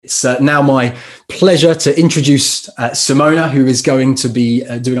It's now my pleasure to introduce Simona, who is going to be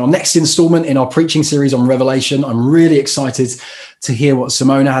doing our next installment in our preaching series on Revelation. I'm really excited to hear what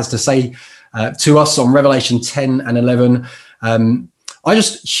Simona has to say to us on Revelation 10 and 11. I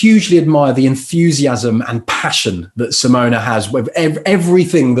just hugely admire the enthusiasm and passion that Simona has with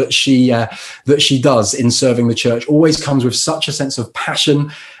everything that she does in serving the church. Always comes with such a sense of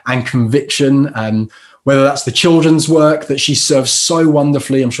passion and conviction. Whether that's the children's work that she serves so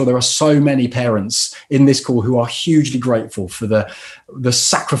wonderfully. I'm sure there are so many parents in this call who are hugely grateful for the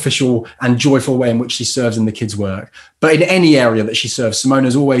sacrificial and joyful way in which she serves in the kids' work. But in any area that she serves, Simona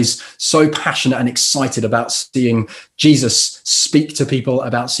is always so passionate and excited about seeing Jesus speak to people,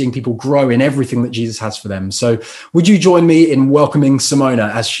 about seeing people grow in everything that Jesus has for them. So would you join me in welcoming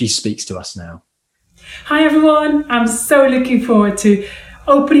Simona as she speaks to us now? Hi, everyone. I'm so looking forward to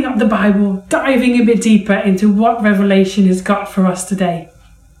opening up the Bible, diving a bit deeper into what Revelation has got for us today.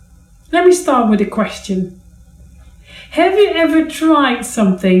 Let me start with a question. Have you ever tried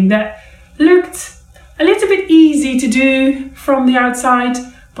something that looked a little bit easy to do from the outside,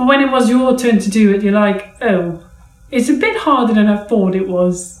 but when it was your turn to do it, you're like, oh, it's a bit harder than I thought it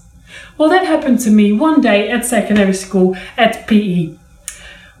was? Well, that happened to me one day at secondary school at PE.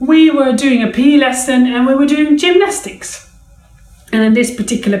 We were doing a PE lesson and we were doing gymnastics. And in this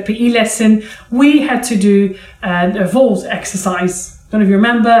particular PE lesson, we had to do a vault exercise. I don't know if you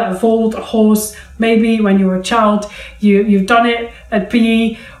remember a vault, a horse. Maybe when you were a child, you've done it at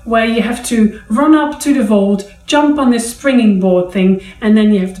PE, where you have to run up to the vault, jump on this springing board thing, and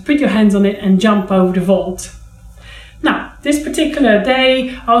then you have to put your hands on it and jump over the vault. Now, this particular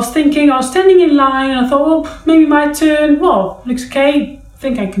day, I was standing in line, and I thought, well, maybe my turn. Well, looks okay. I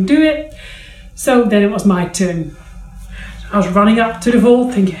think I can do it. So then it was my turn. I was running up to the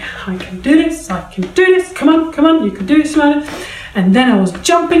vault thinking, I can do this, come on, you can do this, Simona. And then I was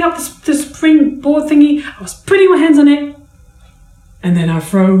jumping up the springboard thingy, I was putting my hands on it, and then I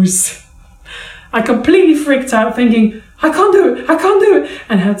froze. I completely freaked out thinking, I can't do it,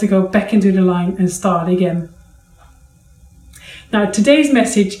 and I had to go back into the line and start again. Now, today's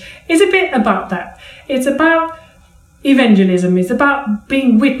message is a bit about that. It's about evangelism, it's about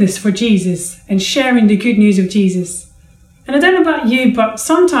being witness for Jesus and sharing the good news of Jesus. And I don't know about you, but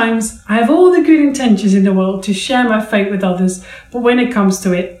sometimes I have all the good intentions in the world to share my faith with others, but when it comes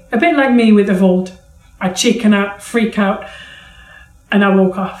to it, a bit like me with the vault, I chicken out, freak out, and I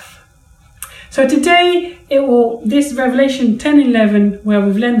walk off. So today, this Revelation 10:11, where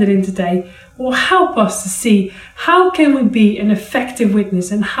we've landed in today, will help us to see how can we be an effective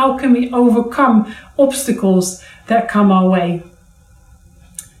witness and how can we overcome obstacles that come our way.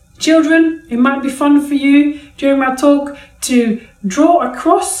 Children, it might be fun for you during my talk to draw a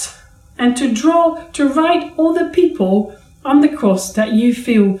cross and to write all the people on the cross that you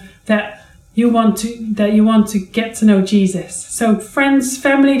feel that you want to get to know Jesus. So friends,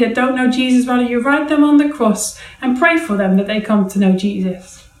 family that don't know Jesus, why don't you write them on the cross and pray for them that they come to know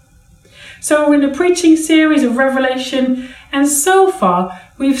Jesus. So we're in a preaching series of Revelation, and so far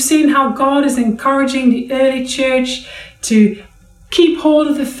we've seen how God is encouraging the early church to keep hold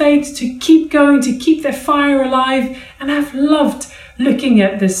of the faith, to keep going, to keep their fire alive. And I've loved looking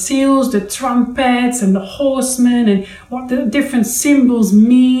at the seals, the trumpets and the horsemen and what the different symbols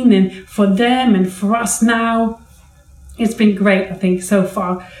mean and for them and for us now. It's been great, I think, so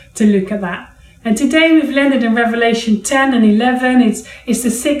far to look at that. And today we've landed in Revelation 10 and 11. It's the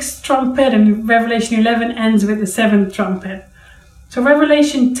sixth trumpet, and Revelation 11 ends with the seventh trumpet. So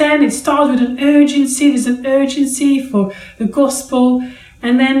Revelation 10, it starts with an urgency. There's an urgency for the gospel.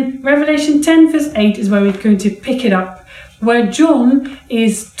 And then Revelation 10 verse 8 is where we're going to pick it up, where John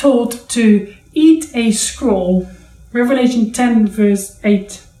is told to eat a scroll. Revelation 10 verse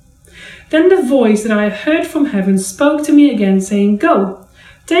 8. Then the voice that I heard from heaven spoke to me again, saying, Go,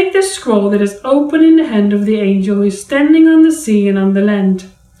 take the scroll that is open in the hand of the angel who is standing on the sea and on the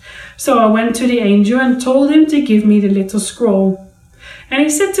land. So I went to the angel and told him to give me the little scroll. And he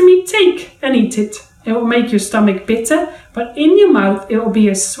said to me, Take and eat it. It will make your stomach bitter, but in your mouth it will be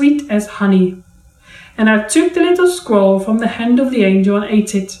as sweet as honey. And I took the little scroll from the hand of the angel and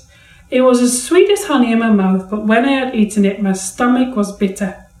ate it. It was as sweet as honey in my mouth, but when I had eaten it, my stomach was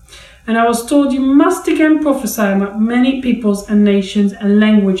bitter. And I was told, You must again prophesy about many peoples and nations and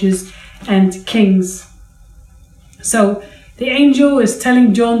languages and kings. So the angel is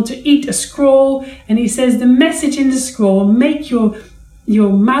telling John to eat a scroll, and he says the message in the scroll, make your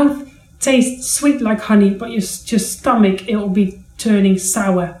mouth taste sweet like honey, but your stomach, it will be turning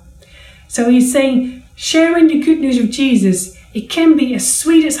sour. So he's saying, sharing the good news of Jesus, it can be as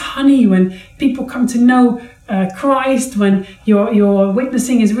sweet as honey when people come to know Christ, when your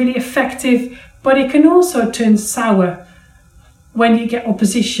witnessing is really effective, but it can also turn sour when you get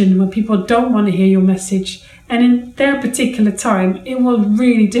opposition, when people don't want to hear your message. And in their particular time, it was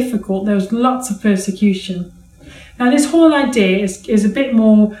really difficult. There was lots of persecution. Now, this whole idea is a bit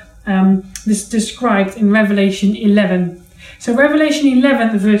more described in Revelation 11. So Revelation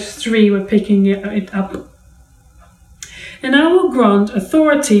 11, verse 3, we're picking it up. And I will grant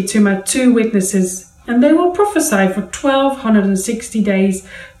authority to my 2 witnesses, and they will prophesy for 1260 days,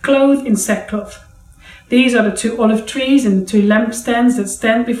 clothed in sackcloth. These are the 2 olive trees and the 2 lampstands that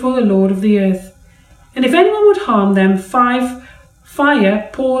stand before the Lord of the earth. And if anyone would harm them, fire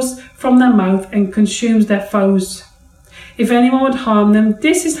pours from their mouth and consumes their foes. If anyone would harm them,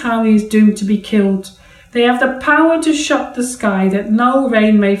 this is how he is doomed to be killed. They have the power to shut the sky that no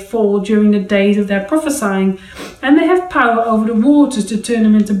rain may fall during the days of their prophesying, and they have power over the waters to turn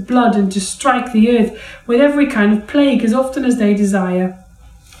them into blood and to strike the earth with every kind of plague as often as they desire.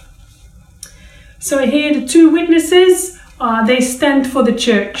 So here the 2 witnesses, they stand for the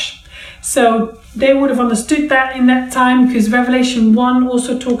church. So they would have understood that in that time, because Revelation 1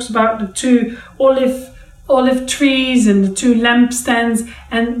 also talks about the 2 olive trees and the 2 lampstands,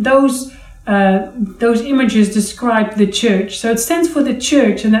 and those images describe the church. So it stands for the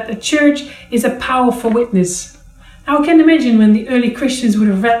church, and that the church is a powerful witness. Now I can imagine when the early Christians would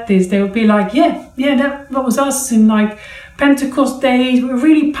have read this, they would be like, yeah, that was us in like Pentecost days. We're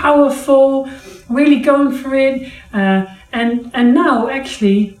really powerful, really going for it. And now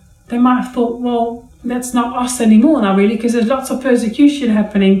actually they might have thought, well, that's not us anymore now, really, because there's lots of persecution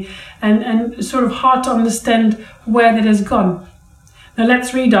happening, and it's sort of hard to understand where that has gone. Now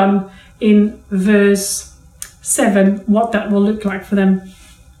let's read on in verse 7 what that will look like for them.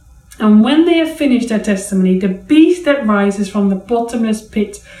 And when they have finished their testimony, the beast that rises from the bottomless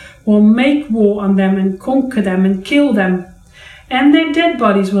pit will make war on them and conquer them and kill them. And their dead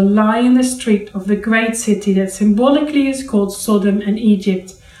bodies will lie in the street of the great city that symbolically is called Sodom and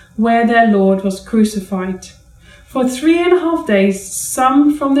Egypt, where their Lord was crucified. For 3.5 days,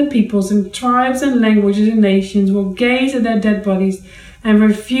 some from the peoples and tribes and languages and nations will gaze at their dead bodies and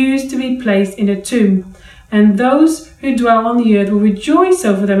refuse to be placed in a tomb. And those who dwell on the earth will rejoice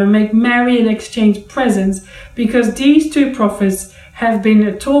over them and make merry and exchange presents, because these 2 prophets have been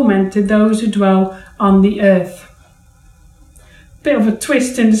a torment to those who dwell on the earth. Bit of a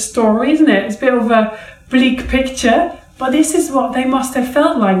twist in the story, isn't it? It's a bit of a bleak picture, but this is what they must have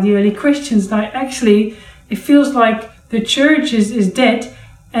felt like, the early Christians. Like, actually, it feels like the church is dead,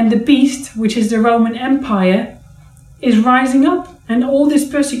 and the beast, which is the Roman Empire, is rising up, and all this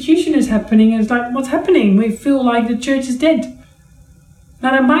persecution is happening. It's like, what's happening? We feel like the church is dead.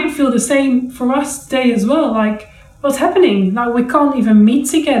 Now, that might feel the same for us today as well. Like, what's happening? Like, we can't even meet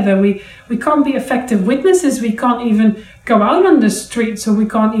together. We can't be effective witnesses. We can't even go out on the street, so we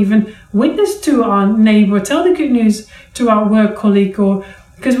can't even witness to our neighbor, tell the good news to our work colleague, or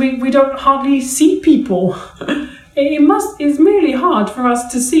because we don't hardly see people. It's really hard for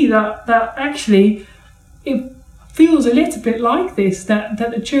us to see that actually it feels a little bit like this, that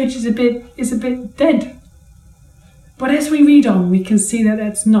the church is a bit dead. But as we read on, we can see that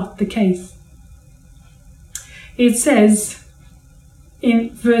that's not the case. It says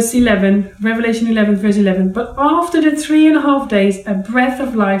in verse 11, Revelation 11, verse 11, but after the 3.5 days, a breath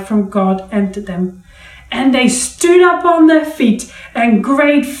of life from God entered them, and they stood up on their feet, and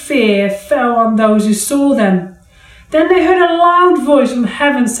great fear fell on those who saw them. Then they heard a loud voice from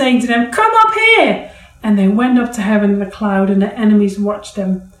heaven saying to them, come up here! And they went up to heaven in a cloud, and their enemies watched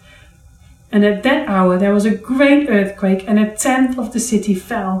them. And at that hour there was a great earthquake, and 1/10 of the city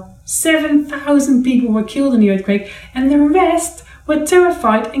fell. 7,000 people were killed in the earthquake, and the rest were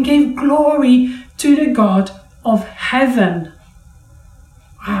terrified and gave glory to the God of heaven.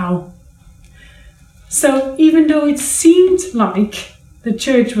 Wow. So even though it seemed like the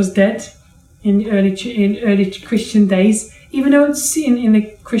church was dead in early Christian days, even though it's in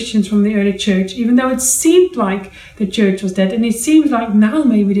the Christians from the early church, even though it seemed like the church was dead, and it seems like now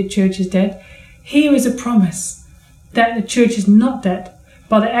maybe the church is dead, here is a promise that the church is not dead,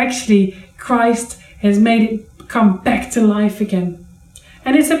 but actually Christ has made it come back to life again.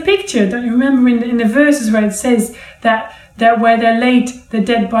 And it's a picture that you remember in the verses where it says that where they laid the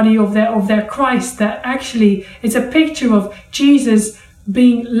dead body of their Christ, that actually it's a picture of Jesus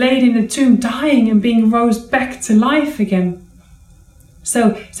being laid in the tomb, dying and being rose back to life again.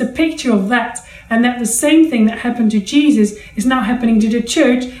 So it's a picture of that, and that the same thing that happened to Jesus is now happening to the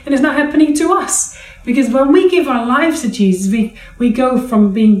church, and is now happening to us. Because when we give our lives to Jesus, we go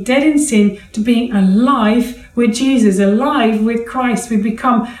from being dead in sin to being alive with Jesus, alive with Christ. We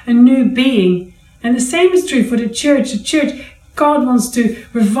become a new being. And the same is true for the church. The church, God wants to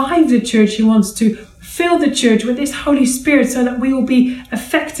revive the church. He wants to fill the church with His Holy Spirit so that we will be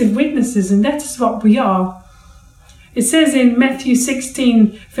effective witnesses. And that is what we are. It says in Matthew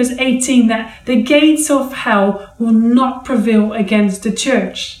 16, verse 18, that the gates of hell will not prevail against the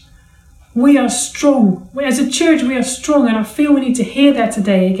church. We are strong. As a church, we are strong, and I feel we need to hear that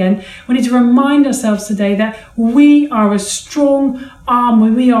today again. We need to remind ourselves today that we are a strong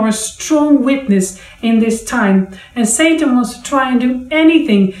army. We are a strong witness in this time. And Satan wants to try and do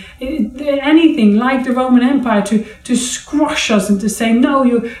anything like the Roman Empire to squash us and to say, no,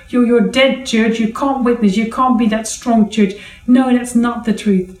 you're dead, church. You can't witness. You can't be that strong, church. No, that's not the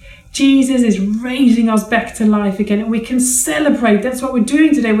truth. Jesus is raising us back to life again, and we can celebrate. That's what we're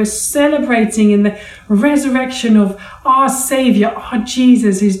doing today. We're celebrating in the resurrection of our Savior, our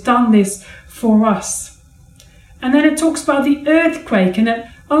Jesus, who's done this for us. And then it talks about the earthquake, and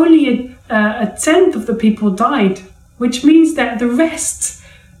that only a tenth of the people died, which means that the rest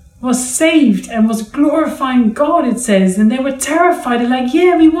was saved and was glorifying God, it says. And they were terrified. They're like,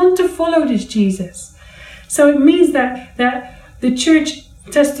 yeah, we want to follow this Jesus. So it means that the church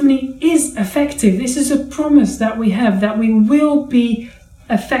testimony is effective. This is a promise that we have, that we will be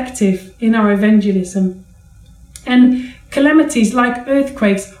effective in our evangelism. And calamities like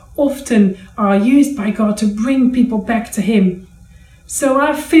earthquakes often are used by God to bring people back to Him. So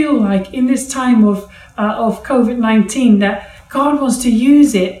I feel like in this time of COVID-19 that God wants to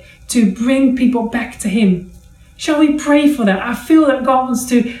use it to bring people back to Him. Shall we pray for that? I feel that God wants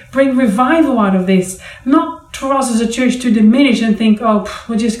to bring revival out of this, not for us as a church to diminish and think, oh,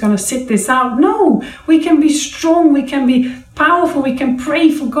 we're just going to sit this out. No, we can be strong, we can be powerful, we can pray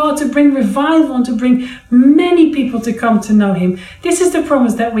for God to bring revival and to bring many people to come to know Him. This is the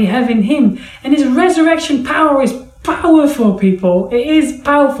promise that we have in Him. And His resurrection power is powerful, people. It is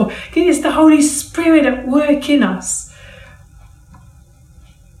powerful. It is the Holy Spirit at work in us.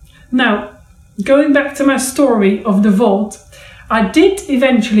 Now, going back to my story of the vault, I did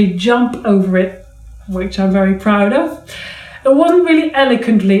eventually jump over it, which I'm very proud of. It wasn't really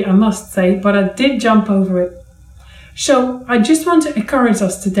eloquently, I must say, but I did jump over it. So I just want to encourage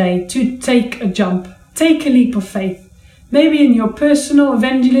us today to take a jump, take a leap of faith. Maybe in your personal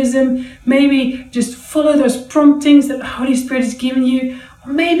evangelism, maybe just follow those promptings that the Holy Spirit has given you,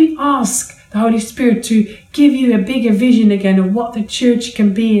 or maybe ask the Holy Spirit to give you a bigger vision again of what the church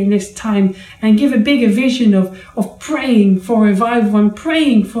can be in this time, and give a bigger vision of praying for revival and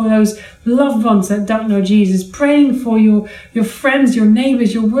praying for those loved ones that don't know Jesus, praying for your friends, your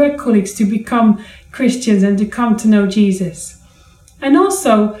neighbors, your work colleagues to become Christians and to come to know Jesus. And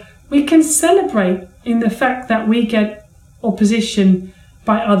also, we can celebrate in the fact that we get opposition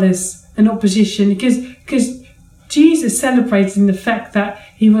by others, and opposition because Jesus celebrates in the fact that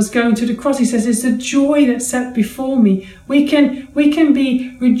He was going to the cross. He says, it's a joy that's set before me. We can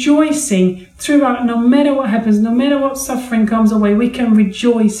be rejoicing throughout, no matter what happens, no matter what suffering comes away. We can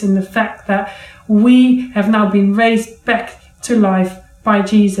rejoice in the fact that we have now been raised back to life by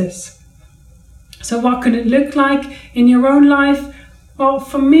Jesus. So what can it look like in your own life? Well,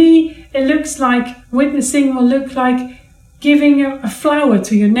 for me, it looks like witnessing will look like giving a flower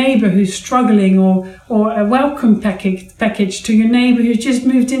to your neighbour who's struggling, or a welcome package to your neighbour who's just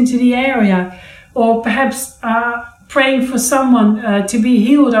moved into the area, or perhaps praying for someone to be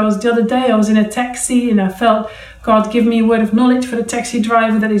healed. The other day I was in a taxi and I felt God give me a word of knowledge for the taxi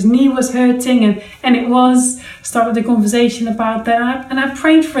driver that his knee was hurting, and it was. Started a conversation about that, and I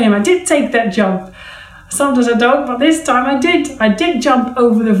prayed for him. I did take that jump. Sometimes I don't, but this time I did. I did jump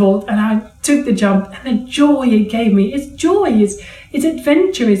over the vault, and I took the jump, and the joy it gave me. It's joy, it's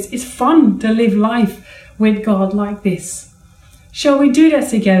adventure, it's fun to live life with God like this. Shall we do that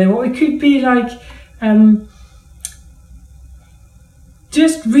together? Or it could be like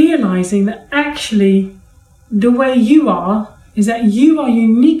just realizing that actually the way you are is that you are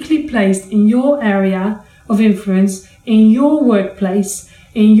uniquely placed in your area of influence, in your workplace,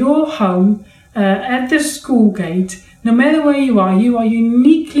 in your home, at the school gate. No matter where you are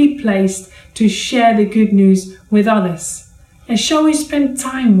uniquely placed to share the good news with others. And shall we spend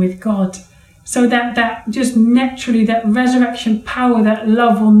time with God so that just naturally, that resurrection power, that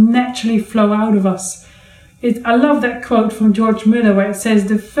love will naturally flow out of us. I love that quote from George Muller where it says,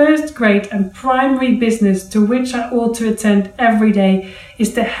 the first great and primary business to which I ought to attend every day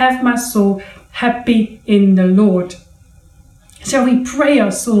is to have my soul happy in the Lord. Shall we pray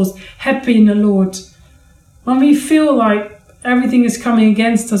our souls happy in the Lord? When we feel like everything is coming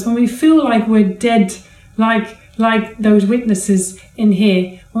against us, when we feel like we're dead, like those witnesses in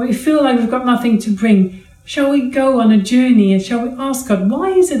here, when we feel like we've got nothing to bring, Shall we go on a journey and shall we ask God,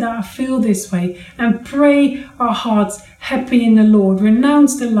 why is it that I feel this way? And pray our hearts happy in the Lord,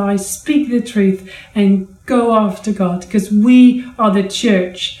 renounce the lies, speak the truth, and go after God, because we are the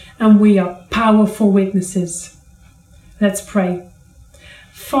church and we are powerful witnesses. Let's pray.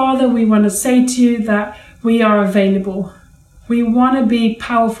 Father, we want to say to you that we are available. We want to be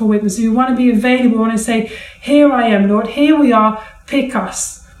powerful witnesses. We want to be available. We want to say, here I am, Lord. Here we are. Pick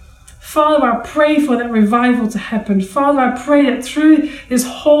us. Father, I pray for that revival to happen. Father, I pray that through this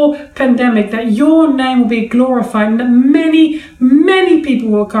whole pandemic, that your name will be glorified and that many, many people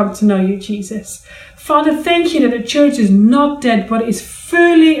will come to know you, Jesus. Father, thank you that the church is not dead, but is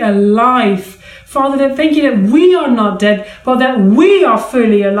fully alive. Father, thank you that we are not dead, but that we are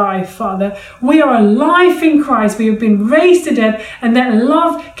fully alive, Father. We are alive in Christ. We have been raised to death, and that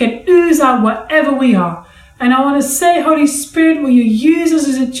love can ooze out wherever we are. And I want to say, Holy Spirit, will you use us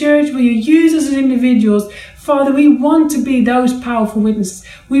as a church? Will you use us as individuals? Father, we want to be those powerful witnesses.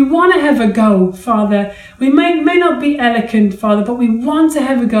 We want to have a go, Father. We may not be eloquent, Father, but we want to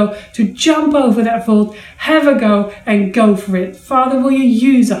have a go, to jump over that vault, have a go, and go for it. Father, will you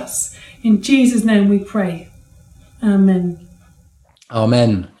use us? In Jesus' name we pray. Amen.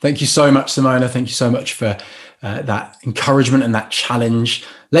 Amen. Thank you so much, Simona. Thank you so much for that encouragement and that challenge.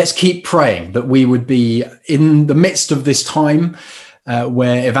 Let's keep praying that we would be in the midst of this time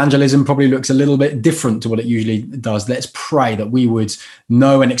where evangelism probably looks a little bit different to what it usually does. Let's pray that we would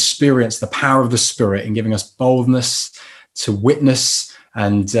know and experience the power of the Spirit in giving us boldness to witness,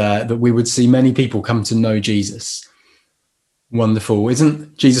 and that we would see many people come to know Jesus. Wonderful.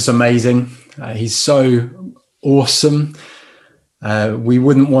 Isn't Jesus amazing? He's so awesome. We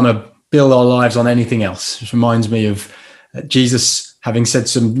wouldn't want to build our lives on anything else. It reminds me of Jesus having said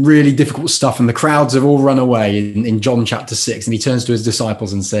some really difficult stuff, and the crowds have all run away in John chapter 6. And he turns to his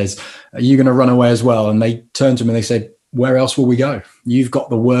disciples and says, are you going to run away as well? And they turn to him and they say, where else will we go? You've got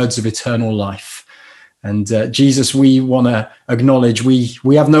the words of eternal life. And Jesus, we want to acknowledge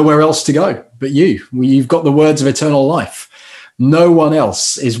we have nowhere else to go but you. You've got the words of eternal life. No one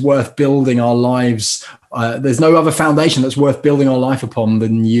else is worth building our lives. There's no other foundation that's worth building our life upon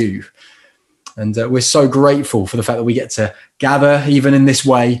than you. And we're so grateful for the fact that we get to gather even in this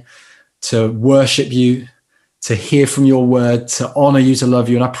way, to worship you, to hear from your word, to honor you, to love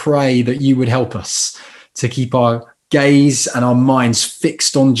you. And I pray that you would help us to keep our gaze and our minds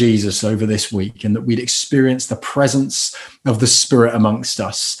fixed on Jesus over this week, and that we'd experience the presence of the Spirit amongst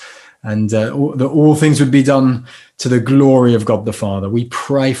us, and that all things would be done to the glory of God the Father. We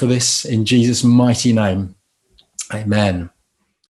pray for this in Jesus' mighty name. Amen.